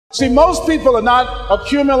See, most people are not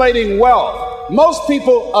accumulating wealth. Most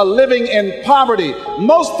people are living in poverty.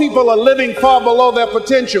 Most people are living far below their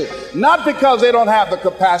potential, not because they don't have the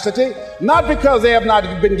capacity, not because they have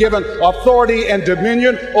not been given authority and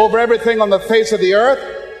dominion over everything on the face of the earth,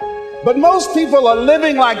 but most people are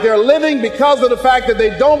living like they're living because of the fact that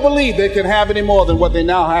they don't believe they can have any more than what they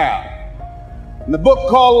now have. In the book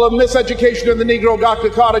called Miseducation of the Negro, Dr.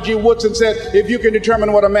 Carter G. Woodson said, if you can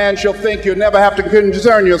determine what a man shall think, you'll never have to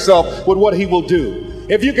concern yourself with what he will do.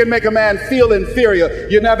 If you can make a man feel inferior,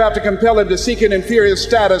 you never have to compel him to seek an inferior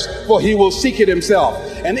status, for he will seek it himself.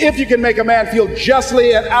 And if you can make a man feel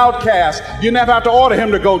justly an outcast, you never have to order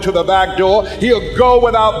him to go to the back door. He'll go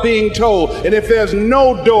without being told. And if there's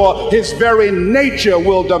no door, his very nature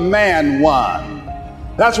will demand one.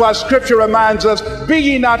 That's why Scripture reminds us, be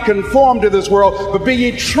ye not conformed to this world, but be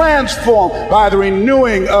ye transformed by the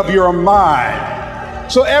renewing of your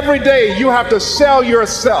mind. So every day you have to sell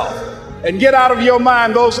yourself and get out of your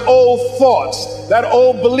mind those old thoughts, that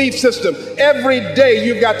old belief system. Every day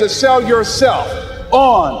you've got to sell yourself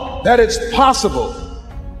on that it's possible.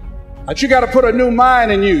 That you got to put a new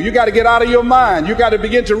mind in you. You got to get out of your mind. You got to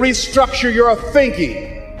begin to restructure your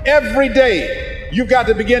thinking. Every day you've got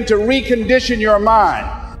to begin to recondition your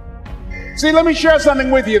mind. See, let me share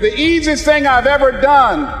something with you. The easiest thing I've ever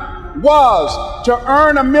done was to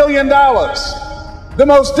earn $1 million. The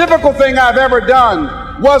most difficult thing I've ever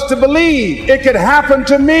done was to believe it could happen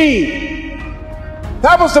to me.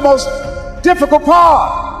 That was the most difficult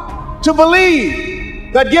part, to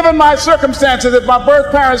believe that given my circumstances, if my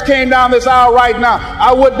birth parents came down this aisle right now,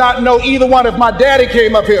 I would not know either one if my daddy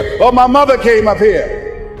came up here or my mother came up here.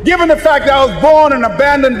 Given the fact that I was born in an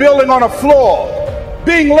abandoned building on a floor,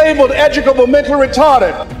 being labeled educable, mentally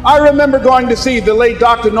retarded, I remember going to see the late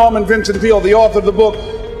Dr. Norman Vincent Peale, the author of the book,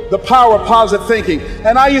 The Power of Positive Thinking.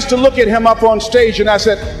 And I used to look at him up on stage and I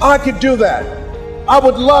said, I could do that. I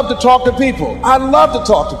would love to talk to people. I love to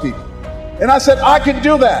talk to people. And I said, I could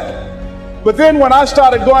do that. But then when I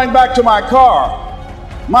started going back to my car,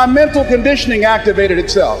 my mental conditioning activated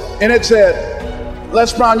itself. And it said,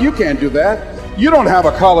 Les Brown, you can't do that. You don't have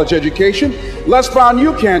a college education. Les Brown,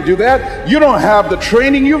 you can't do that. You don't have the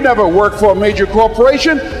training. You've never worked for a major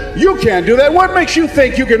corporation. You can't do that. What makes you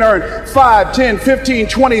think you can earn $5, $10, $15,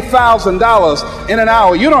 $20,000 in an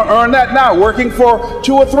hour? You don't earn that now working for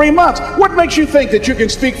 2 or 3 months. What makes you think that you can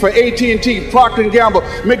speak for AT&T, Procter & Gamble,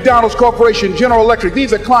 McDonald's Corporation, General Electric?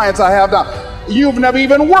 These are clients I have now. You've never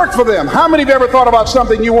even worked for them. How many of you ever thought about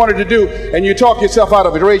something you wanted to do and you talk yourself out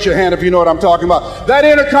of it? Raise your hand if you know what I'm talking about. That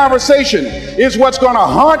inner conversation is what's going to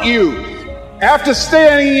haunt you after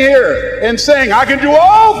standing here and saying, I can do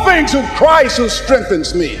all things through Christ who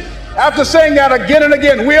strengthens me. After saying that again and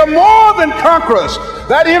again, we are more than conquerors.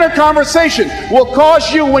 That inner conversation will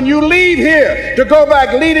cause you, when you leave here, to go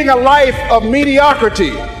back leading a life of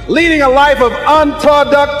mediocrity, leading a life of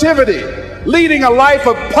unproductivity, leading a life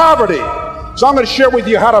of poverty. So I'm going to share with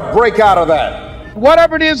you how to break out of that.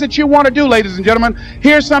 Whatever it is that you want to do, ladies and gentlemen,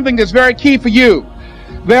 here's something that's very key for you.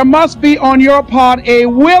 There must be on your part a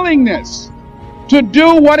willingness to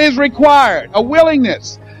do what is required, a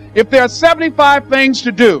willingness. If there are 75 things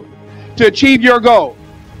to do to achieve your goal,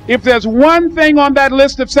 if there's one thing on that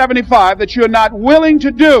list of 75 that you're not willing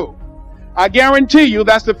to do, I guarantee you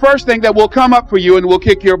that's the first thing that will come up for you and will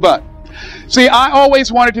kick your butt. See, I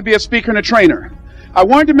always wanted to be a speaker and a trainer. I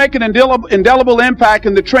wanted to make an indelible impact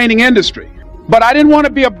in the training industry, but I didn't want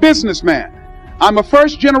to be a businessman. I'm a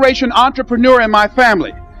first-generation entrepreneur in my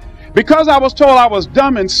family. Because I was told I was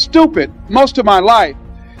dumb and stupid most of my life,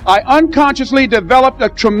 I unconsciously developed a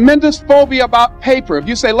tremendous phobia about paper. If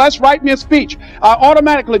you say, let's write me a speech, I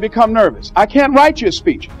automatically become nervous. I can't write you a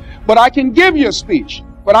speech, but I can give you a speech.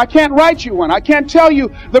 But I can't write you one. I can't tell you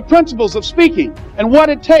the principles of speaking and what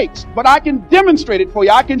it takes, but I can demonstrate it for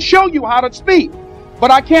you. I can show you how to speak, but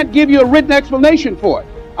I can't give you a written explanation for it.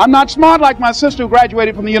 I'm not smart like my sister who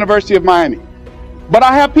graduated from the University of Miami. But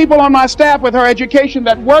I have people on my staff with her education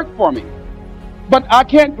that work for me. But I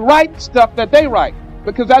can't write stuff that they write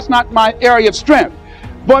because that's not my area of strength.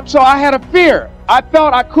 But so I had a fear. I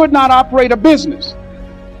felt I could not operate a business.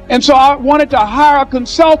 And so I wanted to hire a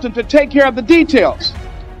consultant to take care of the details.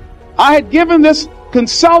 I had given this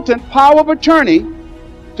consultant power of attorney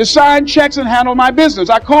to sign checks and handle my business.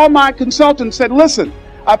 I called my consultant and said, listen,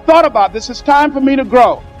 I've thought about this. It's time for me to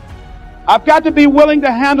grow. I've got to be willing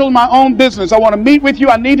to handle my own business. I want to meet with you.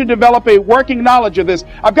 I need to develop a working knowledge of this.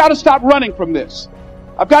 I've got to stop running from this.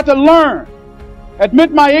 I've got to learn,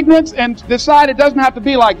 admit my ignorance, and decide it doesn't have to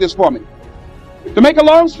be like this for me. To make a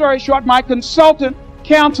long story short, my consultant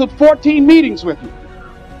canceled 14 meetings with me.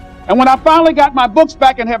 And when I finally got my books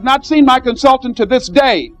back and have not seen my consultant to this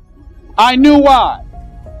day, I knew why.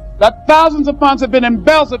 That thousands of funds have been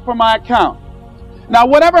embezzled from my account. Now,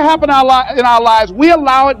 whatever happened in our lives, we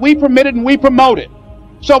allow it, we permit it, and we promote it.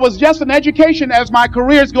 So it was just an education as my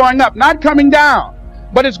career is going up, not coming down,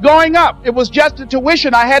 but it's going up. It was just a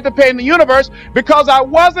tuition I had to pay in the universe because I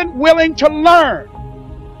wasn't willing to learn.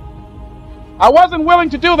 I wasn't willing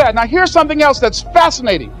to do that. Now, here's something else that's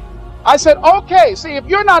fascinating. I said, okay, see, if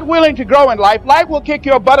you're not willing to grow in life, life will kick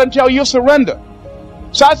your butt until you surrender.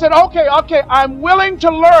 So I said, okay, I'm willing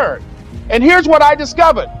to learn. And here's what I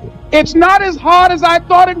discovered. It's not as hard as I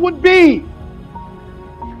thought it would be.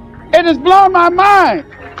 It has blown my mind.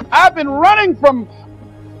 I've been running from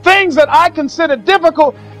things that I consider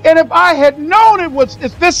difficult, and if I had known it's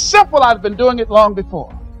this simple, I'd been doing it long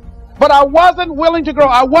before. But I wasn't willing to grow.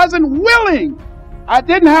 I wasn't willing. I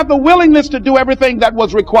didn't have the willingness to do everything that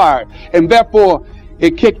was required, and therefore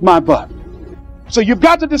it kicked my butt. So you've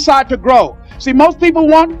got to decide to grow. See, most people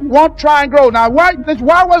won't try and grow. Now, why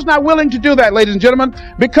wasn't I willing to do that, ladies and gentlemen?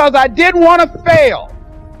 Because I didn't want to fail.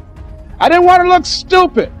 I didn't want to look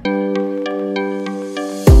stupid.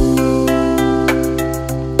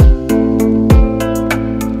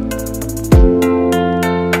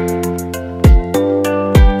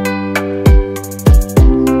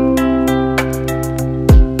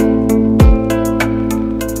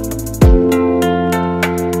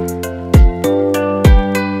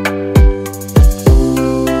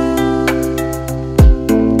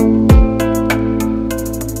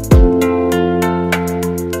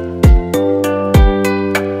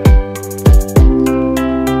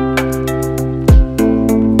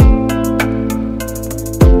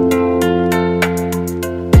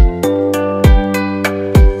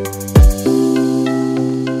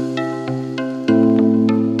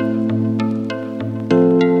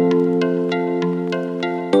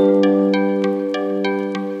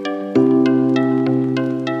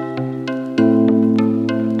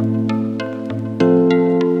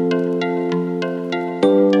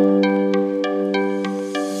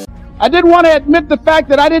 I didn't want to admit the fact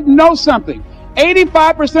that I didn't know something.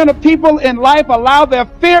 85% of people in life allow their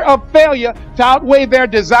fear of failure to outweigh their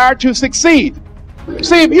desire to succeed.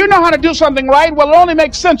 See, if you know how to do something right, well, it only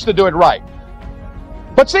makes sense to do it right.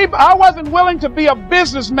 But see, I wasn't willing to be a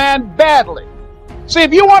businessman badly. See,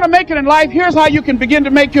 if you want to make it in life, here's how you can begin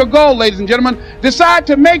to make your goal, ladies and gentlemen. Decide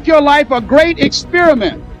to make your life a great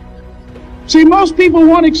experiment. See, most people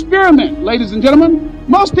want to experiment, ladies and gentlemen.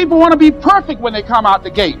 Most people want to be perfect when they come out the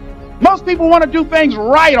gate. Most people want to do things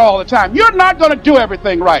right all the time. You're not going to do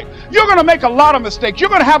everything right. You're going to make a lot of mistakes. You're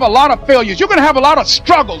going to have a lot of failures. You're going to have a lot of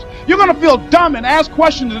struggles. You're going to feel dumb and ask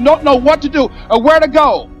questions and don't know what to do or where to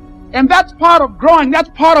go. And that's part of growing. That's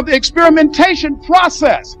part of the experimentation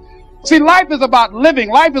process. See, life is about living.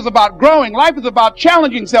 Life is about growing. Life is about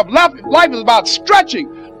challenging yourself. Life is about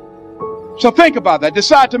stretching. So think about that.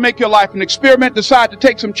 Decide to make your life an experiment. Decide to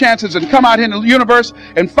take some chances and come out here in the universe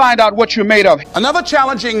and find out what you're made of. Another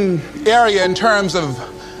challenging area in terms of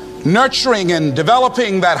nurturing and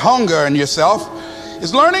developing that hunger in yourself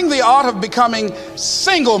is learning the art of becoming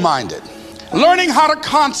single-minded, learning how to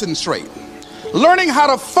concentrate, learning how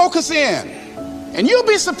to focus in. And you'll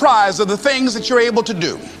be surprised at the things that you're able to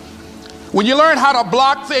do. When you learn how to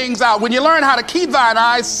block things out, when you learn how to keep thine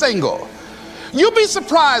eyes single, you'll be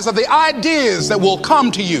surprised at the ideas that will come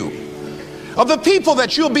to you, of the people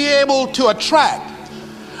that you'll be able to attract,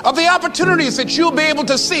 of the opportunities that you'll be able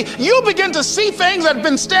to see. You'll begin to see things that have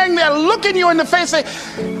been standing there looking you in the face, say,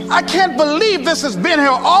 I can't believe this has been here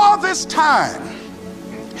all this time.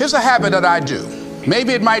 Here's a habit that I do.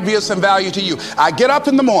 Maybe it might be of some value to you. I get up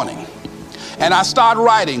in the morning and I start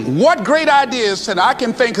writing what great ideas that I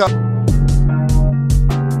can think of.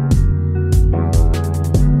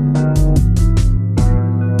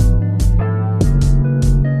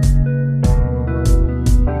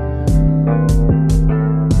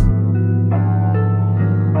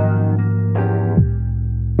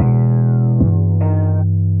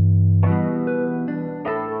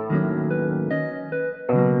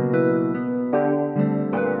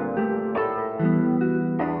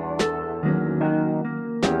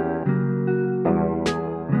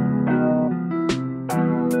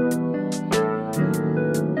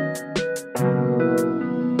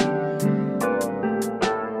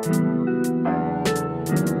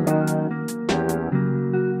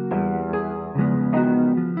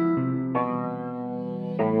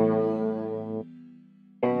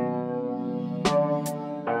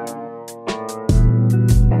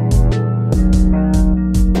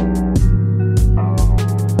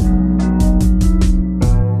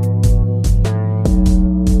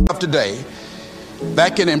 Today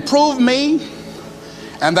that can improve me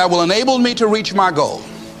and that will enable me to reach my goal.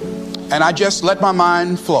 and I just let my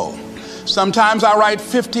mind flow. Sometimes I write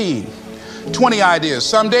 15, 20 ideas.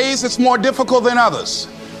 Some days it's more difficult than others.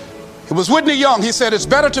 It was Whitney Young. He said, it's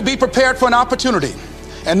better to be prepared for an opportunity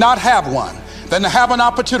and not have one than to have an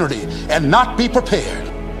opportunity and not be prepared.